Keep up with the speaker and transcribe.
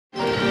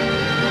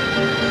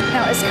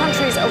as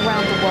countries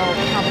around the world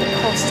count the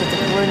cost of the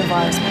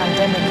coronavirus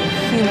pandemic in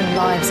human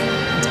lives and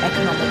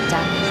economic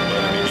damage,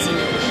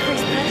 increased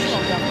pressure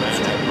on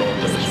governments man had brought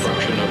the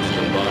destruction of his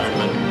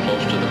environment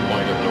close to the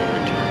point of no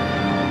return.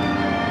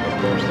 Of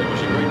course, there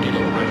was a great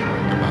deal of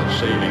rhetoric about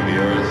saving the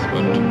earth,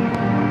 but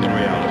in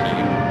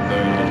reality,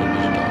 very little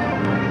was done.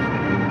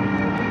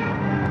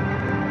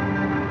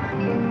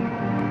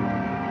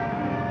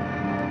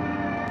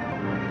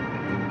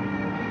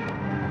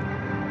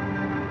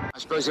 I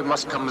suppose it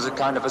must come as a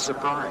kind of a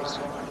surprise.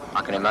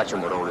 I can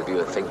imagine what all of you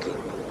are thinking.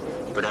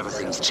 But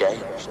everything's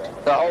changed.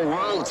 The whole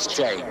world's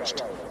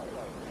changed.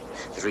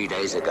 3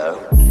 days ago.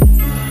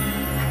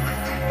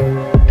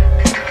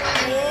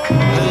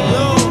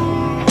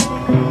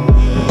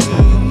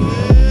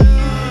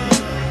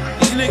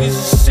 These niggas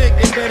are sick,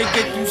 they better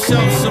get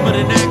themselves some of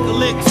the Nack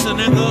elixir,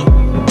 nigga.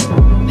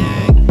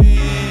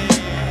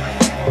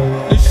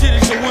 This shit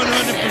is a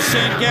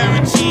 100%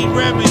 guaranteed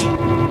remedy.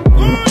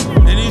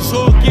 And it's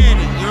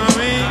organic, you know what I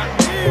mean?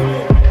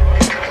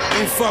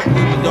 Don't fuck with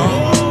me,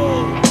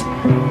 dog.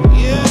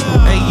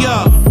 Hey, yo,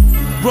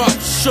 brought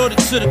shorty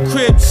to the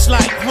crib, it's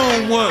like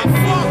homework.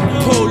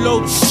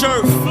 Polo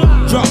shirt,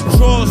 drop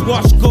drawers,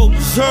 watch go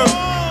berserk.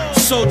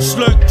 Soldier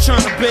slurk,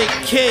 tryna bake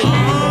cake.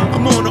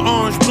 I'm on the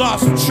orange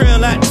blossom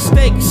trail at the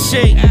steak and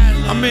shake.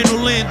 I'm in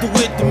Orlando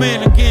with the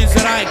mannequins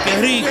at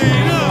𝖊𝖊.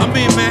 I'm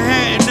in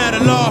Manhattan at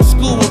a law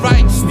school with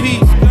righteous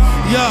people.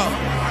 Yo,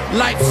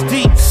 life's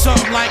deep,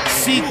 something like a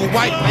sequel.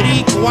 Wipe it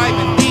equal, wipe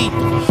it deep.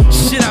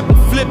 Shit I be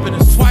flipping,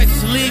 it's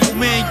twice illegal,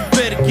 man. You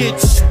better get you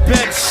some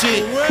better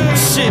shit.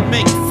 This shit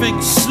make your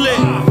fingers slip.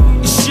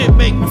 This shit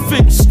make my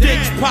fingers stick.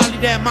 Probably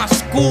that my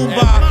school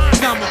bar.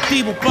 Got my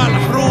people by la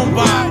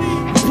rumba.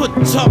 Put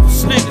the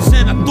toughest niggas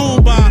in a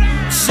tumba.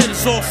 Shit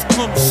is also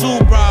coming soon,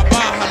 bro.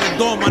 Baja the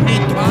dome, I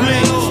need the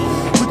blaze.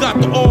 We got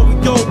the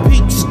Oreo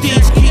peak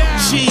sticks. Keep the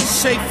cheese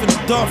safe in the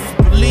Duff.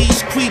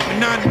 Police creeping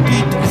 90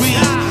 degrees.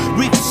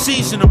 Reach the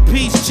season of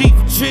peace, chief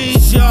of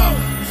trees, yo.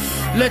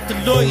 Let the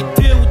lawyer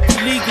deal with the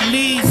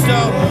legalese,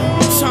 yo.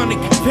 I'm tryna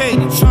get paid,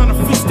 I'm tryna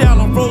freestyle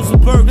on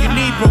Rosenberg and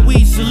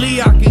Libra easily.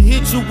 I can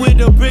hit you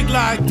with a brick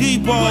like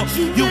D-ball.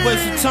 You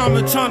wasting time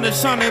and tryna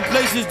shine in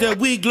places that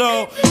we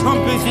glow. I'm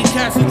busy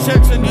cashing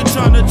checks and you're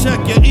tryna check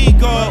your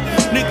ego.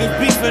 Niggas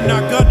beefing, I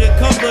got it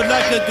covered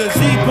like a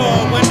gazebo.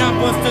 When I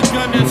bust a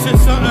gun, it's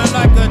just something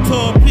like a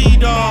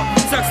torpedo.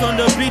 Sex on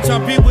the beach, I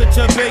be with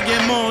your big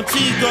in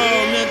Montego,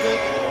 nigga.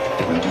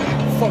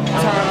 Fuck the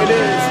time it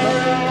is,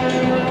 man.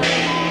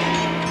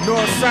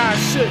 Northside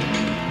shit.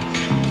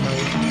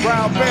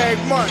 Brown bag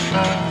money.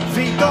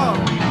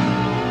 𝖊𝖊.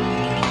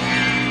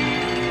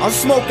 I'm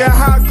smoking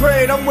high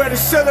grade, I'm where the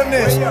ceiling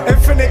is.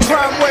 Infinite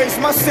crime waves,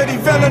 my city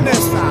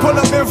villainous. Pull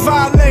up and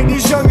violate,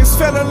 these youngins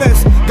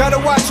feelingless. Gotta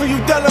watch who you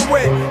dealing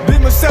with.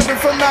 Beamer 7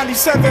 from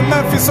 97,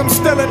 Memphis, I'm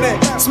still in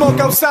it. Smoke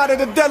outside of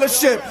the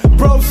dealership.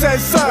 Bro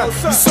says, sir,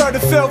 you serve the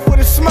filth with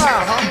a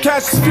smile. You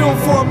catch the fuel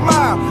for a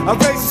mile. I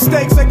raise the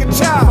stakes like a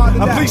child.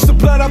 I bleach the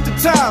blood off the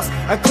tiles.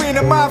 I clean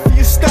them out for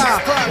your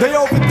style. They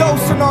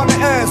overdosing on the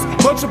ass.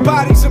 Bunch of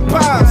bodies and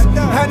piles.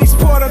 Honey's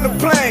poured on the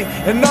plane,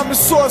 and I'm the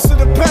source of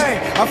the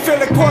pain. I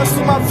feel it course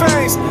through my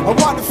veins. I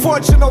want the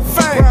fortune, no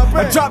fame.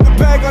 I dropped the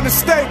bag on the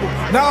stable.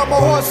 Now I'm a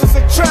horse as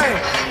a train.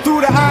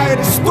 Through the eye of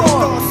the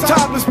storm,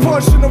 timeless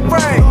portion of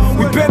rain.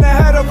 We've been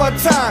ahead of our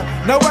time.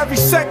 Now every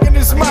second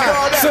is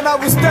mine. Son, I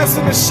was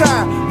destined to shine.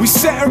 We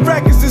setting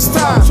records this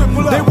time.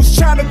 They was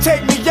trying to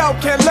take me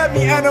out, can't let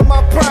me enter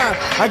my prime.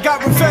 I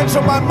got revenge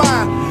on my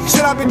mind.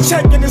 Shit, I've been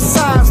checking the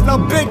signs. Now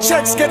big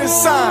checks getting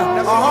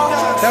signed.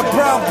 That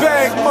brown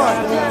bag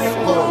money.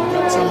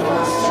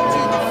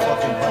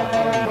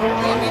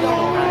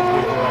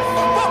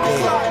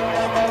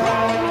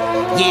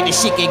 Yeah,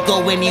 this shit can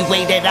go any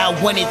way that I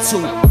want it to.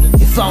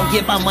 If I don't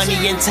get my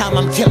money in time,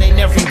 I'm killing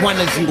every one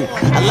of you.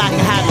 I lock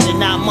it hotter than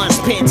 9 months,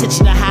 pay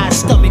attention to how his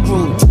stomach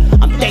grew.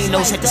 I'm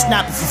Thanos, had to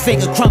snap if your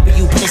finger crumble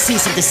you. Put a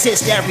cease and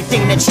desist to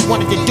everything that you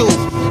wanted to do.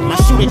 My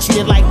shooter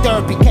treated like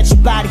therapy, catch your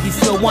body, you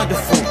feel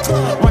wonderful.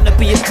 Run up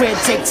in your crib,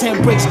 take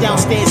 10 bricks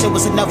downstairs, it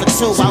was another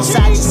 2.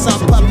 Outside your son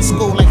public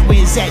school, like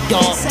where's that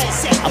dog?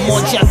 I'm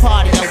on Jeff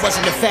Hardy, I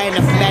wasn't a fan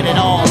of him at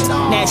all.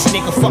 Nasty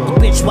nigga, fuck a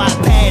bitch while I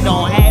pad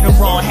on.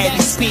 Adderall,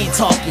 heavy speed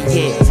talking,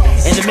 yeah.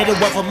 In the middle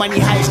of a money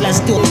heist, let's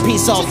do a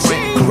peace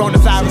offering.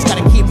 Coronavirus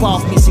gotta keep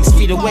off me, 6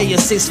 feet away or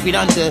 6 feet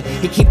under.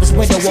 He keep his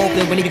window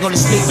open when he go to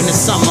sleep in the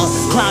summer.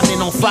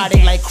 Climbing on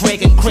Friday like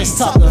Craig and Chris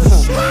Tucker.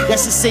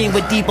 That's the scene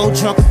with Debo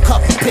drunk, a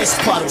cup of piss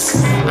puddles.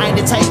 I ain't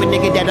the type of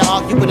nigga that'll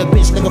argue with a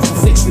bitch nigga for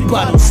fixed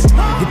rebuttals.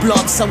 You blow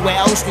up somewhere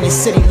else when your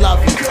city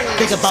love you.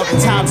 Think about the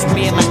times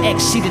me and my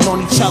ex cheated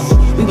on each other.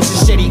 We was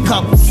a shitty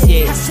couple,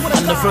 yeah.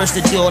 I'm the first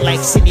to do it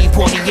like Sidney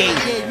Poitier.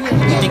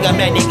 You think I'm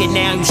that nigga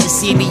now, you should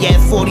see me at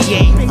 48.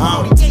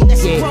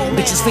 Yeah,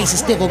 bitches' faces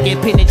still gon'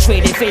 get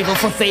penetrated, favor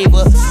for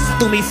favor.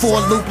 Threw me for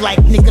a loop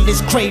like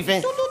Nicholas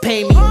Craven.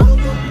 Pay me,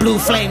 blue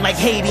flame like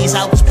Hades.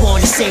 I was born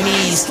in St.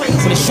 E's.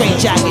 With a straight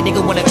jacket,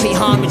 nigga wanna pay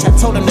homage. I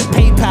told him to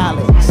PayPal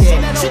it.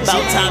 Yeah,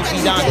 about time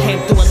𝖊𝖊 came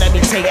through and let me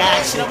take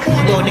action.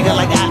 Do a nigga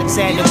like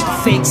Alexander with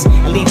the fakes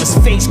and leave his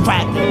face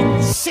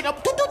cracking.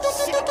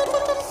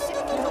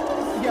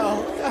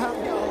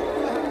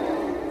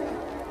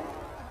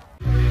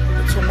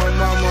 told my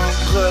mama I'm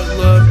good,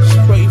 love, just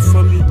pray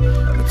for me.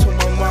 I told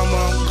my mama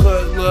I'm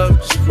good, love,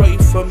 just pray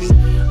for me.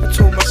 I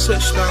told my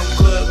sister I'm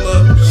good,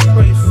 love, just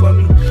pray for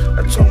me.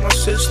 I told my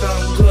sister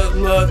I'm good,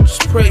 love,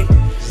 just pray.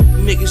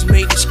 Niggas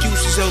made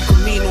excuses,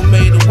 Elcamino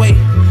made a way.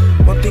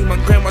 One thing my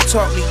grandma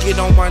taught me, get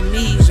on my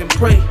knees and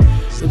pray.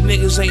 The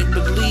niggas ain't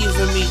believe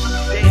in me,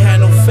 they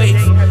had no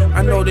faith.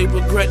 I know they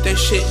regret that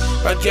shit,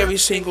 like every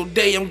single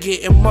day. I'm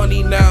getting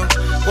money now,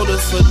 order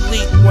for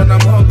leak when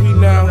I'm hungry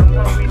now.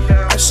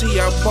 I see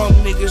y'all bum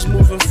niggas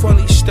moving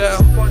funny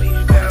style.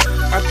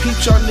 I peep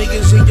y'all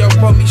niggas in y'all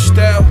bummy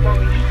style.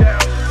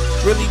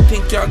 Really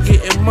think y'all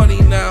getting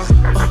money now.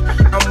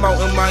 I'm out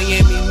in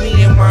Miami,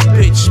 me and my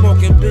bitch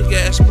smoking big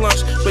ass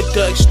blunts with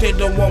the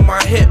extender on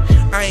my hip.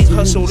 I ain't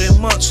hustled in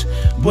months,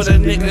 but a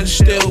nigga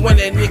still, when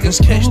that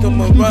niggas catch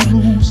them a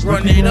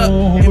run it up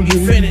and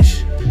be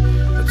finished.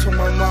 I told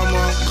my mama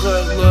I'm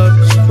good, love,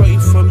 just pray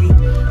for me.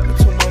 I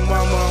told my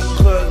mama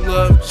I'm good,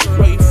 love, just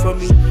pray for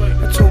me.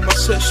 I told my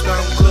sister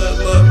I'm good,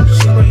 love,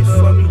 just pray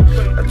for me.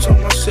 I told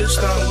my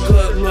sister I'm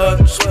good, love,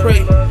 just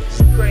pray. I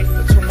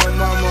told my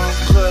mama I'm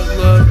good,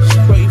 love, just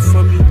pray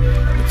for me.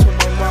 I told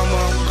my mama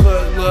I'm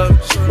good, love,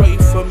 just pray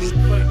for me.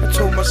 I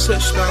told my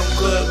sister I'm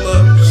good,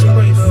 love, just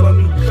pray for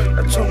me.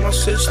 I told my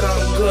sister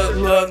I'm good,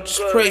 love,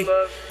 just pray.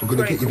 I'm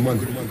gonna get your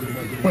money.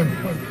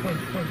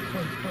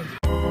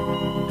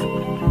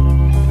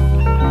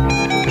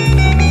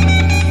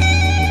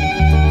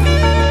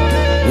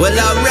 Well,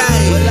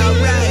 alright.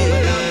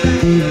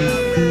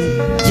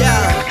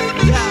 Yeah.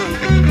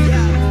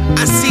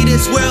 I see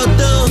this world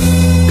through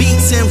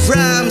beats and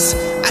rhymes.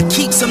 I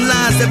keep some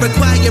lines that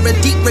require a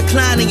deep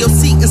recline in your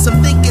seat and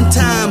some thinking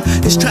time.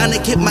 It's trying to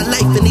get my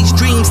life and these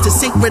dreams to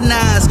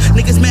synchronize.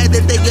 Niggas mad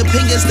that their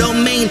opinions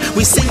don't mean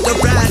we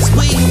synchronize.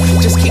 We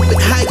just keep it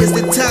high as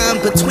the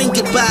time between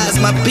goodbyes.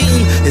 My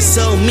beam is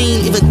so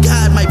mean, even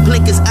God might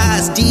blink his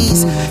eyes.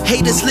 These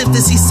haters live to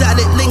see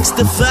silent links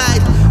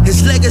divide.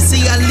 His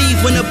legacy I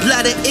leave when a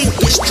blot of ink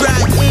gets dry.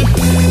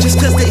 Just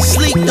cause they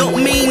sleep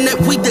don't mean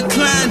that we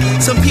decline.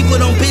 Some people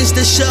don't binge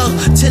the show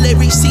till they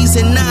reach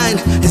season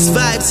 9. It's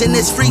vibes and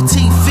it's free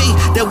TV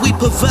that we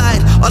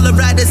provide. All the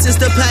riders is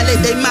the pilot,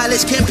 they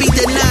mileage can't be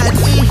denied.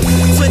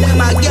 For them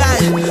I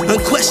got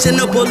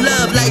unquestionable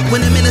love, like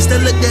when the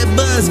minister looked at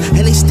Buns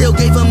and they still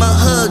gave him a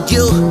hug.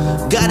 You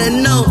gotta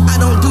know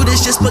I don't do this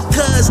just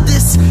because.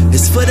 This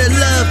is for the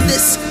love,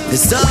 this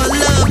is all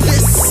love.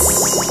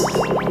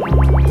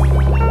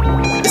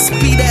 This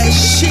be that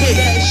shit.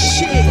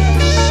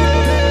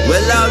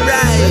 Well,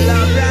 alright.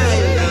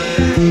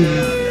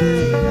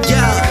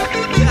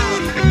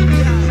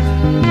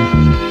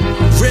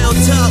 Real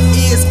talk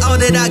is all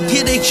that I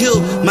get at you.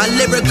 My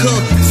lyrical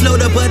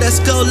float above the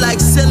skull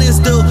like ceilings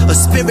do, or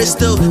spirits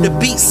do. The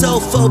beat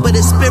soulful, but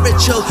it's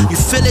spiritual. You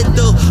feel it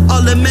though.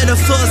 All the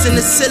metaphors and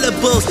the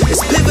syllables,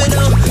 it's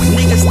pivotal.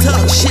 Niggas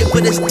talk shit,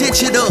 but it's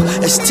digital.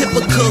 It's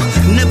typical.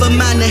 Never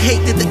mind the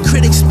hate that the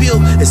critics spew.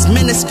 It's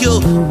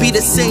minuscule. Be the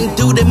same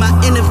dude in my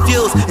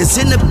interviews. It's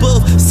in the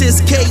booth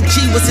since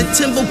KG was in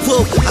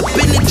Timberpool. I've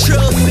been the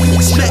truth.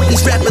 Smack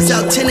these rappers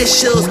out tennis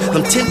shoes.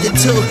 I'm tempted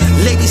to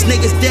lay these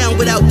niggas down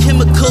without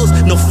chemicals.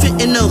 No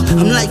fentanyl.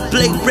 I'm like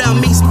Blake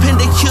Brown meets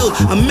Pendicule.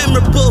 I'm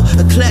memorable.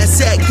 A class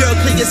act, girl,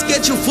 clear your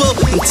schedule full.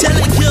 I'm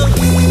telling you,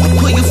 I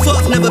pull you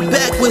forth, never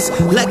backwards,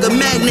 like a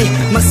magnet.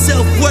 My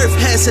self-worth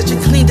has such a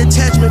clean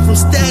detachment from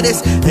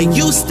status, and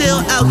you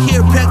still out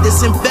here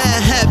practicing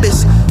bad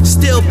habits.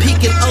 Still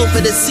peeking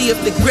over to see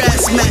if the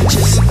grass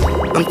matches.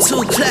 I'm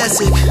too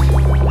classic.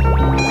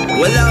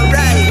 Well,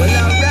 alright.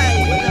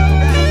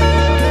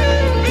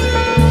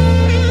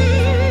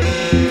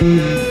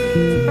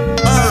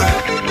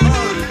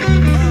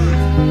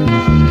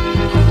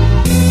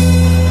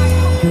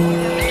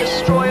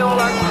 Destroy all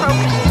our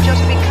crocuses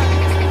just because.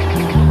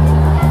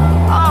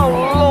 Oh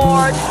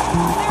Lord,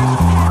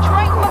 it's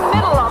right in the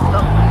middle of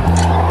them.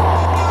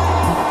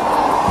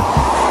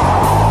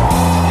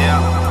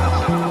 Yeah.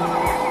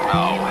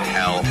 Oh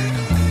hell!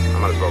 I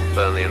might as well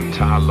burn the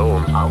entire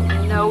lawn. Oh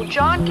no,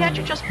 John, can't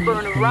you just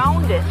burn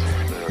around it?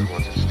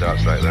 Once it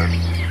starts like that,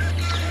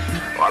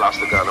 well, I'll ask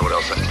the gardener what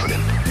else I can put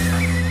in.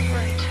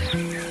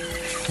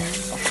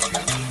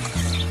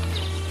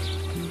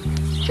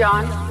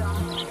 John,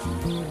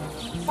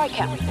 why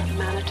can't we go to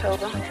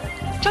Manitoba?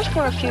 Just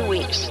for a few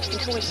weeks,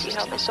 until we see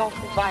how this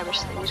awful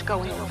virus thing is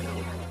going over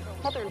here.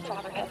 Mother and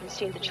Father haven't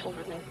seen the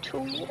children in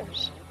 2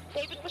 years.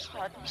 David was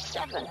hardly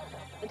 7,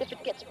 and if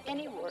it gets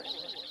any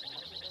worse,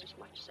 it's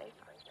much safer.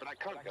 But I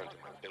can't go to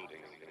my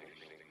building.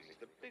 It's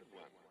the big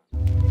one.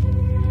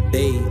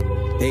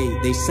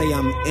 They say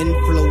I'm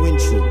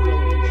influential.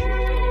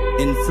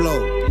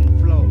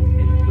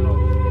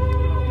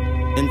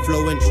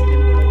 Influential.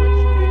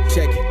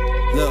 Check it.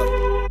 Look,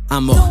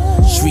 I'm a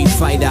street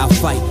fighter, I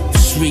fight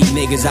street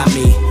niggas. I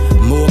mean,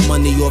 more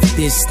money off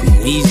this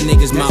than these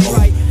niggas. My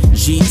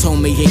G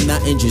told me ain't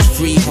nothing, just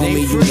free,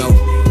 homie, you know.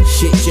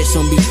 Shit just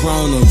don't be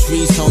grown on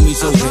trees,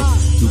 homies. So when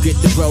you get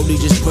the brody,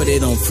 just put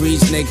it on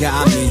freeze, nigga.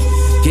 I mean,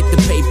 Get the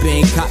paper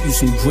and cop you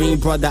some green,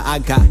 brother. I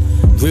got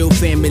real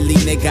family,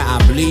 nigga. I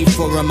bleed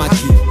for them. I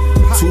keep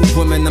 2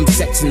 women I'm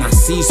sexing. I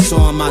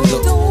seesaw on my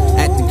look.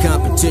 At the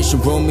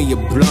competition, roll me a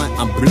blunt.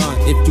 I'm blunt.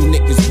 If you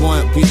niggas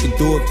want, we can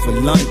do it for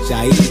lunch.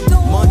 I eat.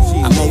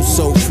 I'm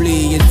also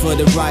fleeing for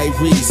the right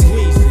reason.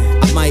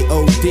 I might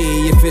OD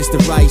if it's the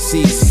right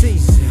season.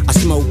 I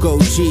smoke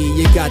OG,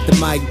 you got the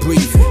mic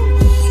breathing.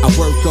 I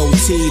work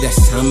OT,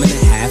 that's time and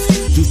a half.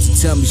 Used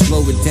to tell me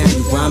slow it down,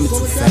 you rhyming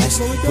too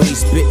fast. When he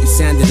spit, it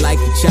sounded like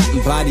he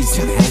chopping bodies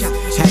in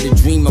half. Had a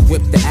dream, I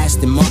whipped the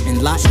Aston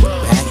Martin lot in the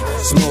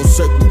back. Small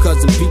circle,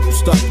 cause the people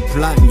start to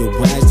plot and your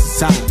ass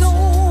decides.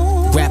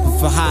 Rapping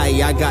for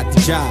hire, I got the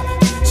job.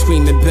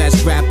 Screaming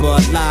best rapper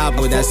alive,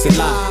 but that's a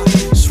lie.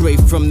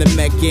 Straight from the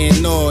Mecca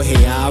and all here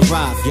I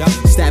arrive.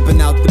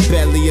 Stabbing out the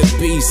belly of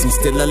beasts, I'm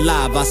still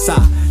alive, I saw.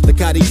 Look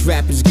how these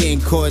rappers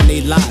getting caught in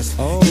they lies.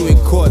 You in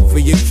court for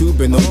your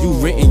Cuban, or you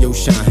written your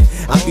shine.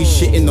 I be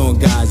shitting on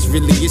guys,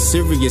 really it's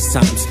serious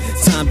times.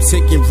 Time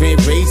ticking,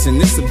 rent raising,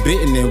 it's a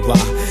bit and then why.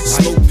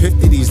 Slow pip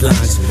to these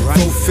lines,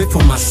 4/5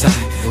 on my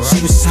side.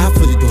 Suicide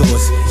for the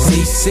doors,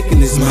 stay sick in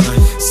his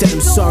mind. Said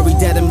I'm sorry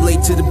that I'm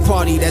late to the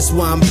party, that's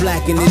why I'm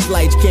black. And there's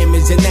lights,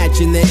 cameras and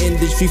action, the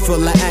industry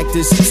full of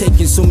actors.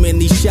 Taking so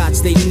many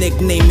shots, they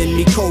nicknaming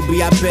me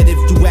Kobe. I bet if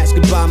you ask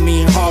about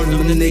me in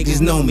Harlem, the niggas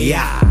know me.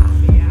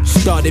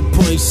 Started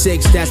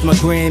 0.6, that's my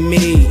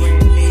Grammy.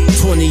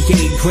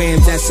 28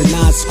 grams, that's an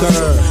Oscar.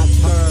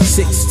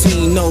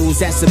 16 O's,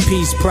 that's a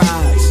peace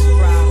prize.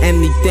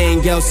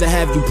 Anything else I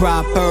have you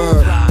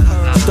proper.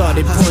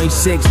 Started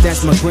 0.6,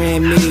 that's my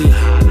Grammy.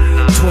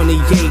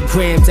 28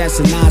 grams, that's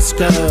an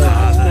Oscar.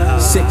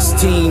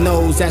 16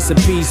 O's, that's a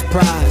peace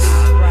prize.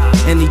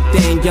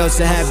 Anything else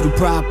I have you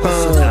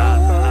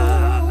proper.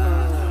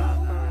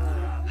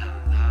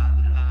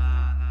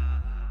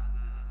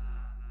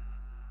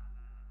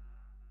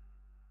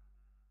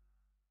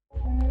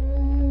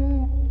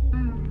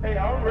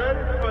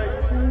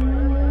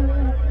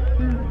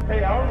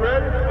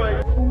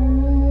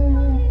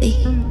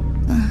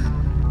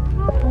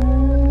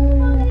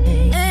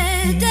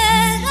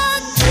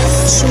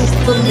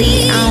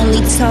 Truthfully, I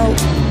only told.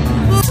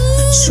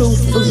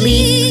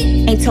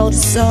 Truthfully, ain't told a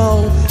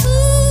soul.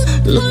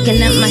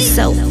 Looking at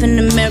myself in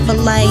the mirror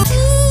like,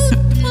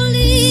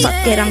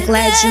 fuck it, I'm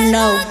glad you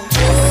know.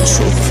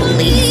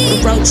 Truthfully,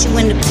 wrote you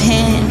in the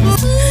pen.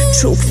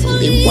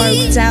 Truthfully,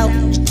 worked out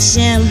the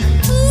gym.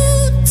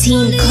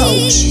 Team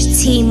coach,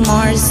 team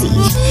Marz,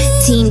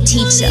 team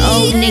teacher,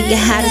 old nigga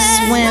how to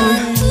swim.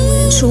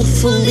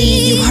 Truthfully,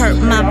 you hurt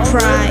my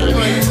pride,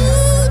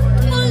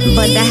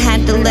 but I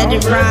had to let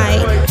it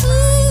ride.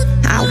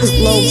 I was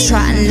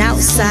low-trotting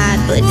outside,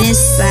 but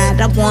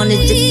inside I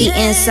wanted to be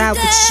inside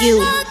with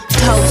you.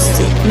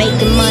 Posted,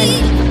 making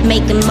money,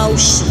 making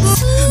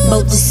motions.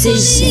 Bold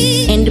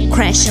decision, end up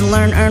crashing,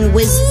 learn, earn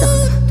wisdom.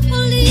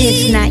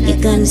 If not, you're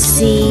gonna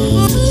see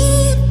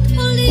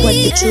what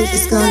the truth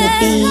is gonna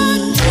be.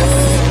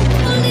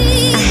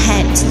 I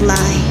had to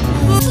lie,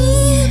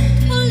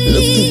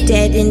 look you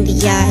dead in the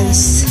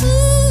eyes,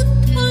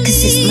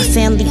 cause it's my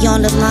family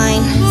on the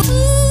line.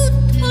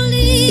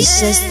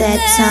 It's just that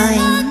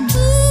time.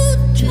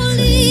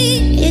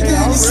 You're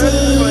gonna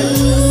see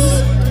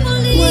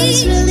what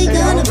it's really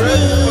gonna be.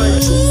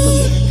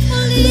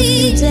 Look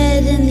you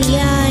dead in the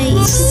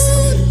eyes.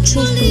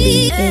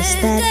 Truthfully, it's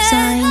that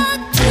time.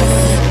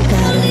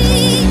 Gotta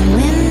know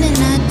when and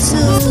not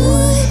to.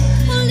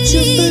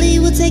 Truthfully,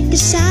 we'll take a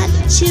shot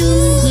at you.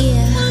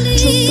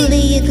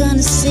 Truthfully, you're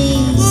gonna see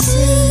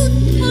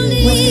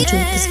what the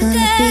truth is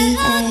gonna be.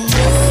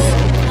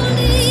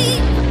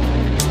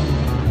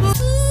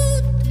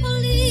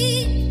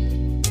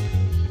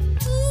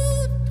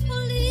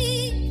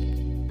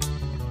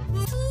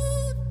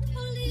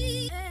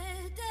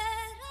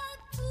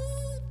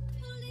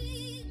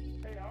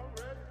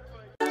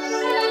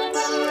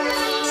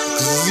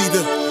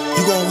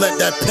 Let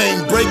that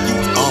pain break you,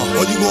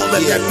 or you gonna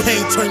let that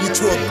pain turn you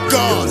to a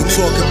god. We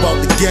talking about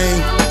the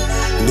game,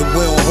 and the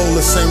way don't hold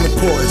the same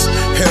importance.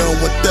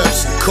 Heroin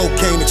thefts and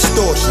cocaine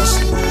extortions.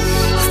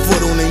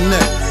 Foot on their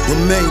neck,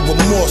 remain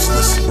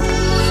remorseless.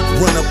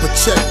 Run up a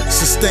check,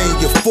 sustain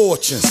your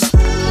fortunes.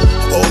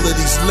 All of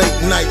these late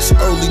nights,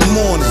 early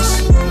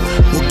mornings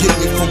will get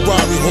me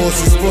Ferrari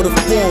horses for the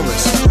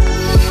forest.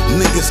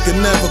 Niggas can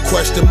never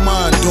question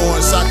my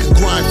endurance. I can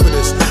grind for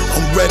this.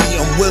 I'm ready,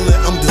 I'm willing,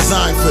 I'm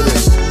designed for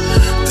this.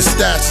 The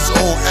stats is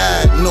on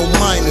ad, no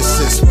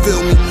minuses.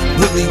 Feel me?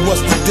 Really, what's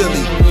the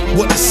dilly?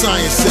 What the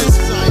science is?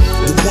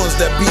 The ones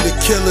that be the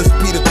killers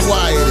be the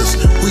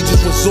quietest. We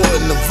just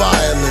resorting to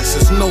violence.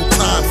 There's no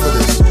time for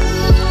this.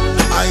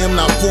 I am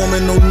not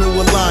forming no new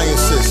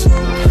alliances,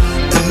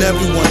 and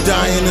everyone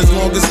dying as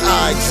long as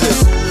I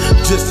exist.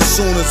 Just as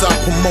soon as I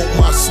promote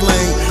my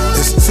slang,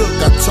 it's took,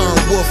 I turn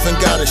wolf and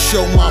gotta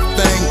show my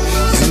fang.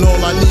 And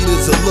all I need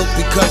is a look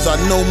because I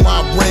know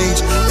my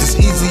range. It's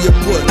easier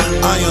put,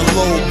 I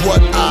unload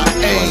what I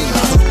aim.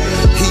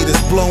 Heat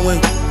is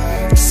blowing,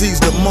 seize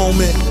the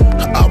moment.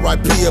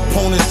 RIP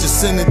opponents just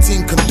sending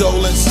team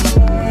condolence.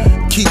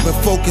 Keeping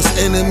focused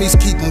enemies,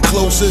 keep them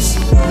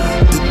closest.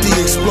 The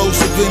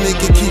D-explosive in it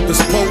can keep us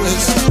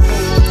potent.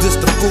 This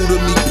the fruit of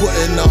me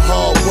putting the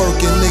hard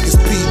work in. Niggas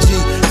PG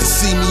and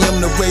see me,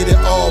 I'm the rated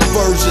R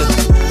version.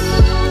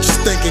 Just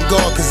thanking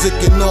God cause it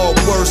can all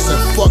worsen.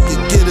 Fuck it,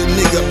 get a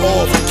nigga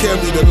off,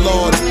 carry the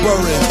large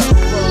burden.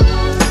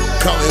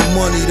 Counting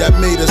money that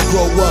made us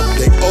grow up,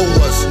 they owe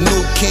us.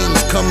 New kings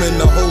coming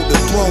to hold the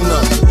throne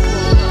up.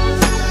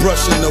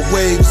 Brushing the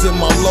waves in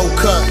my low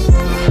cut.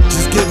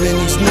 Just giving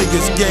these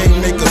niggas game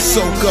they can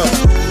soak up.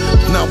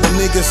 Now when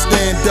niggas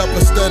stand up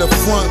instead of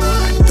front,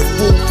 the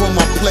food from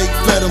my plate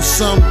fed them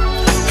some.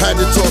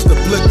 Had to toss the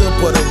blicker,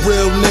 but a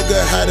real nigga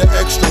had an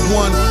extra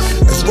one.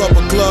 It's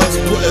rubber gloves,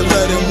 putting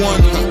lead in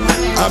one.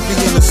 I be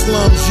in the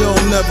slums, you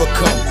don't never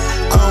come.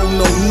 I don't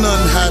know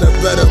none had a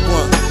better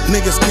one.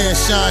 Niggas can't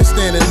shine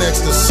standing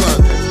next to sun.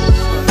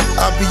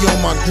 I be on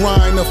my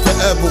grind, a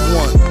forever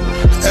one.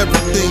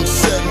 Everything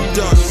said and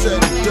done,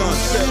 said and done,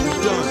 said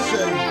and done,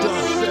 said and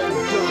done, said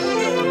and done,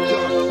 said and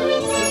done.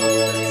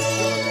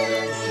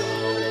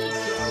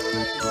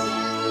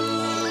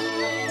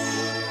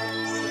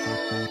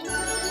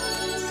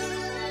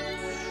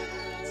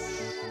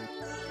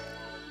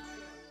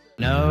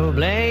 No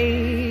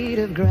blade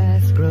of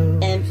grass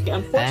grows. And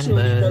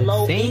unfortunately, the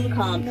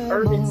low-income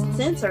urban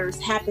centers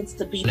happens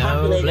to be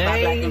populated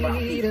by black and brown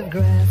people.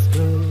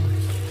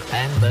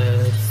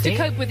 To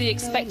cope with the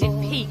expected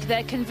peak,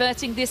 they're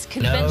converting this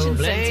convention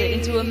centre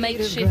into a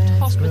makeshift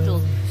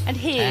hospital. And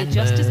here,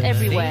 just as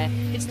everywhere,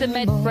 it's the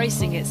Med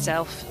bracing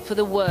itself for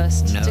the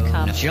worst to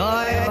come. Has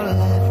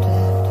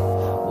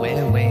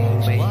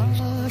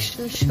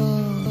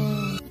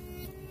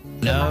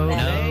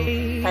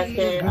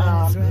been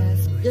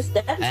just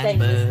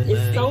devastating.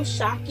 It's so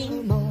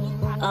shocking.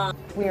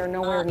 We are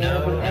nowhere near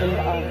the end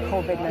of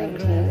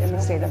COVID-19 in the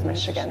state of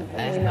Michigan.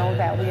 And we know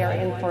that we are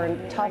in for a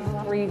tough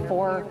 3,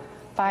 4,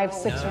 5,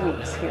 6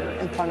 weeks here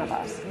in front of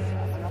us.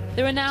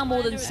 There are now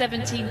more than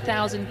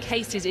 17,000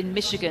 cases in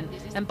Michigan,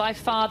 and by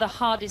far the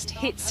hardest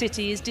hit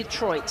city is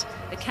Detroit,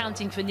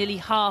 accounting for nearly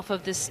half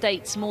of the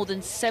state's more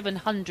than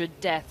 700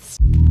 deaths.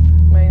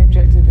 Main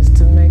objective is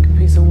to make a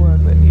piece of work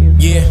that you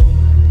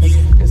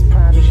as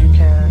proud as you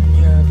can.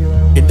 You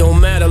know, it don't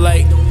matter,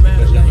 like,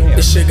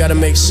 this shit gotta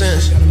make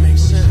sense.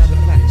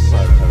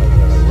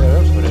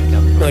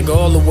 Like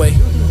all the way.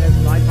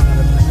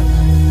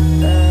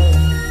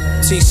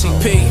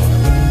 TCP.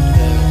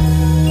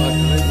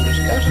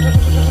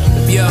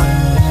 Yeah.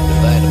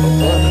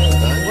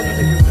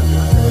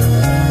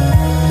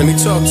 Let me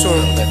talk to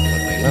him.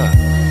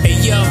 Hey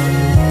yo,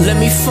 let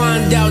me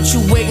find out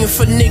you waiting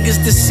for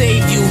niggas to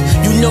save you.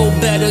 You know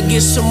better,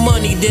 get some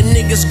money, then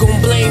niggas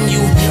gon' blame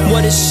you.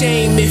 What a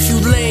shame if you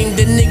lame,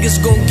 then niggas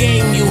gon'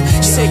 game you.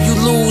 Say you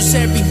lose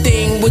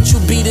everything, but you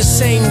be the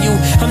same you.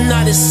 I'm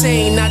not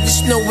insane, I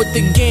just know what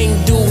the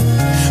gang do.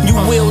 You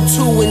will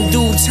too, in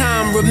due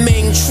time,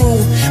 remain true.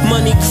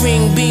 Money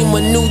green beam,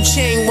 a new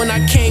chain when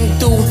I came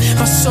through.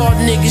 I saw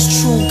niggas'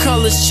 true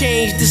colors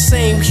change the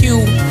same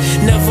hue.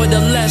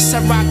 Nevertheless, I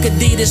rock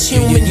Adidas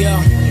human.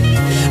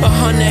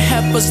 100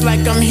 heifers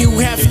like I'm Hugh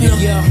Hefner.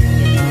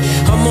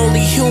 I'm only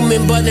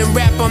human, but in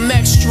rap I'm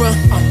extra.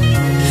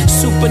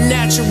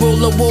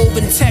 Supernatural, a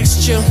woven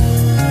texture.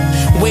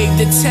 Wave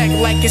the tech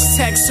like it's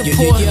tech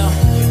support.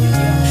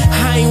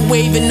 I ain't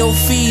waving no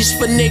fees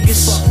for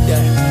niggas.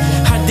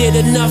 I did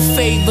enough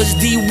favors.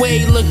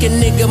 D-Way looking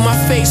nigga, my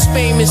face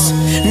famous.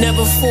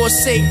 Never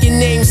forsake your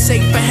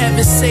namesake, for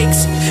heaven's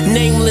sakes.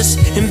 Nameless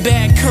in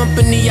bad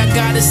company, I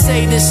gotta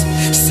say this.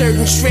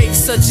 Certain traits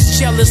such as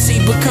jealousy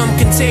become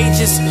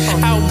contagious.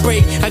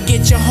 Outbreak, I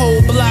get your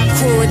whole block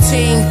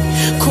quarantined.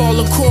 Call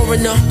a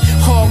coroner,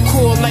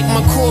 hardcore like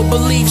my core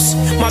beliefs.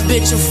 My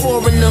bitch a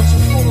foreigner.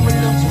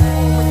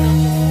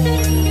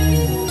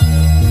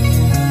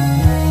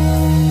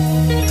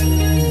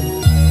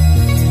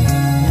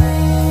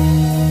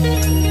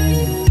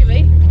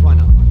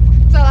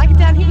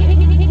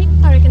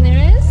 I reckon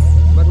there is.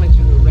 What makes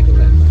you reckon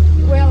that?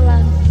 Well,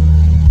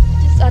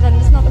 just, I don't know,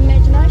 it's not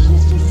imagination,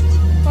 it's just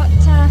what,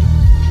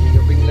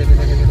 you're being led to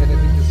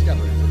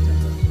discover it.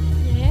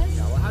 Yes.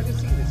 Yeah, well, how do you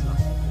see this now?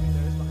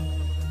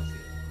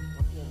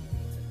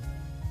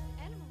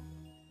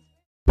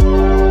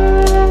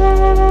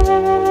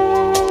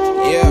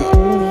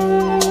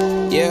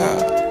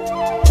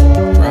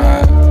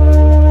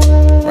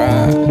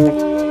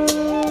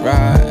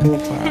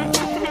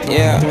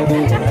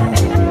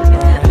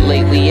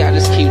 Lately I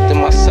just keep to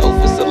myself,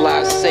 it's a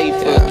lot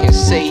safer. Can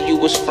say you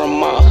was from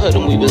my hood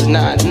and we was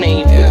not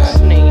neighbors. Yeah,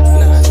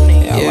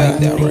 I like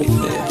that right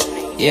there.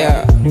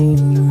 Yeah.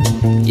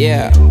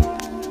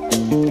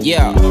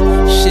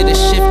 Shit is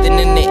shifting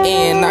in the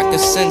air and I can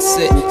sense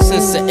it.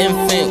 Since the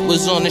infant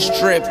was on the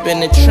strip in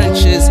the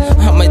trenches,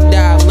 I'ma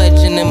die a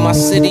legend in my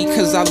city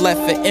cause I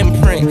left an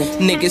imprint.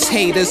 Niggas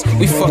haters,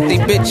 we fuck they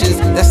bitches,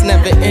 that's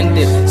never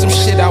ended. Some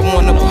shit I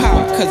wanna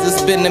pop cause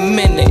it's been a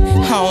minute.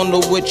 I don't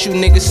know what you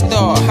niggas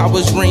thought I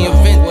was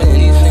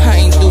reinventing. I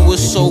ain't do it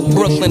so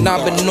Brooklyn,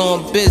 I've been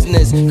on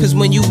business. Cause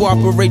when you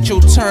operate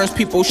your terms,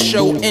 people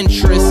show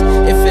interest.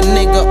 If a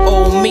nigga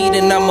owe me,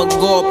 then I'ma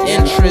go up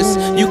interest.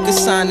 You can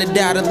sign the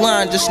dotted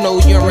line, just know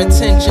your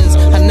intentions.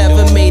 I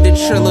never made a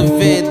triller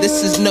vid,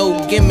 this is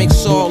no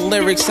gimmicks, all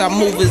lyrics. I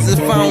move as if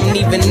I don't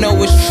even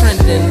know it's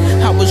trending.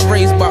 I was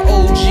raised by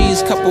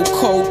OGs, couple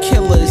cold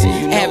killers.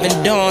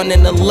 Having Dawn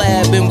in the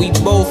lab and we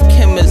both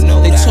chemists.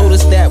 They told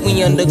us that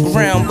we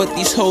underground, but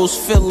these hoes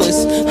feel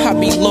us. I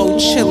be low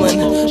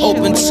chillin',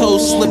 open toe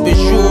slippers.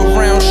 You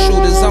around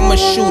shooters, I'm a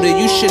shooter.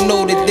 You should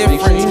know the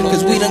difference,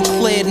 cause we done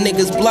cleared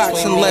niggas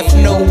blocks and left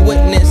no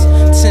witness.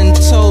 10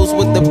 toes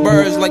with the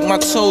birds like my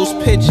toes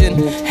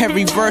pigeon.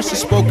 Every verse is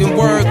spoken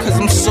word cause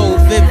I'm so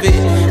vivid.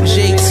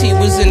 JT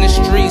was in the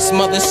streets,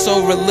 mother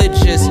so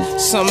religious.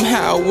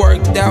 Somehow it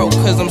worked out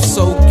cause I'm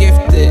so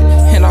gifted.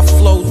 And I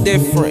flow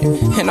different,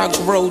 and I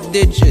grow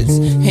digits.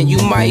 And you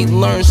might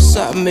learn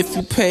something if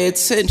you pay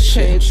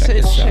attention. To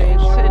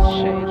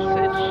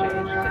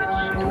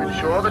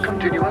ensure the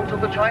continuance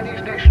of the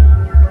Chinese nation.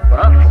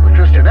 But from the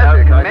Christian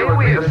ethic, may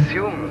we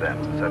assume then,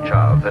 Sir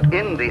Charles, that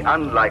in the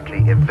unlikely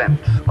event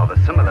of a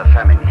similar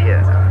famine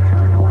here,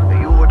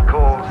 you would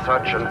call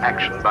such an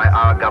action by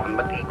our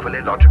government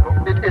equally logical?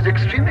 It is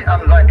extremely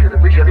unlikely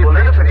that we should be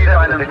placed in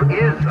it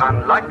is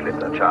unlikely,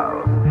 Sir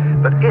Charles.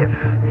 But if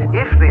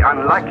the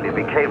unlikely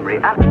became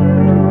reality...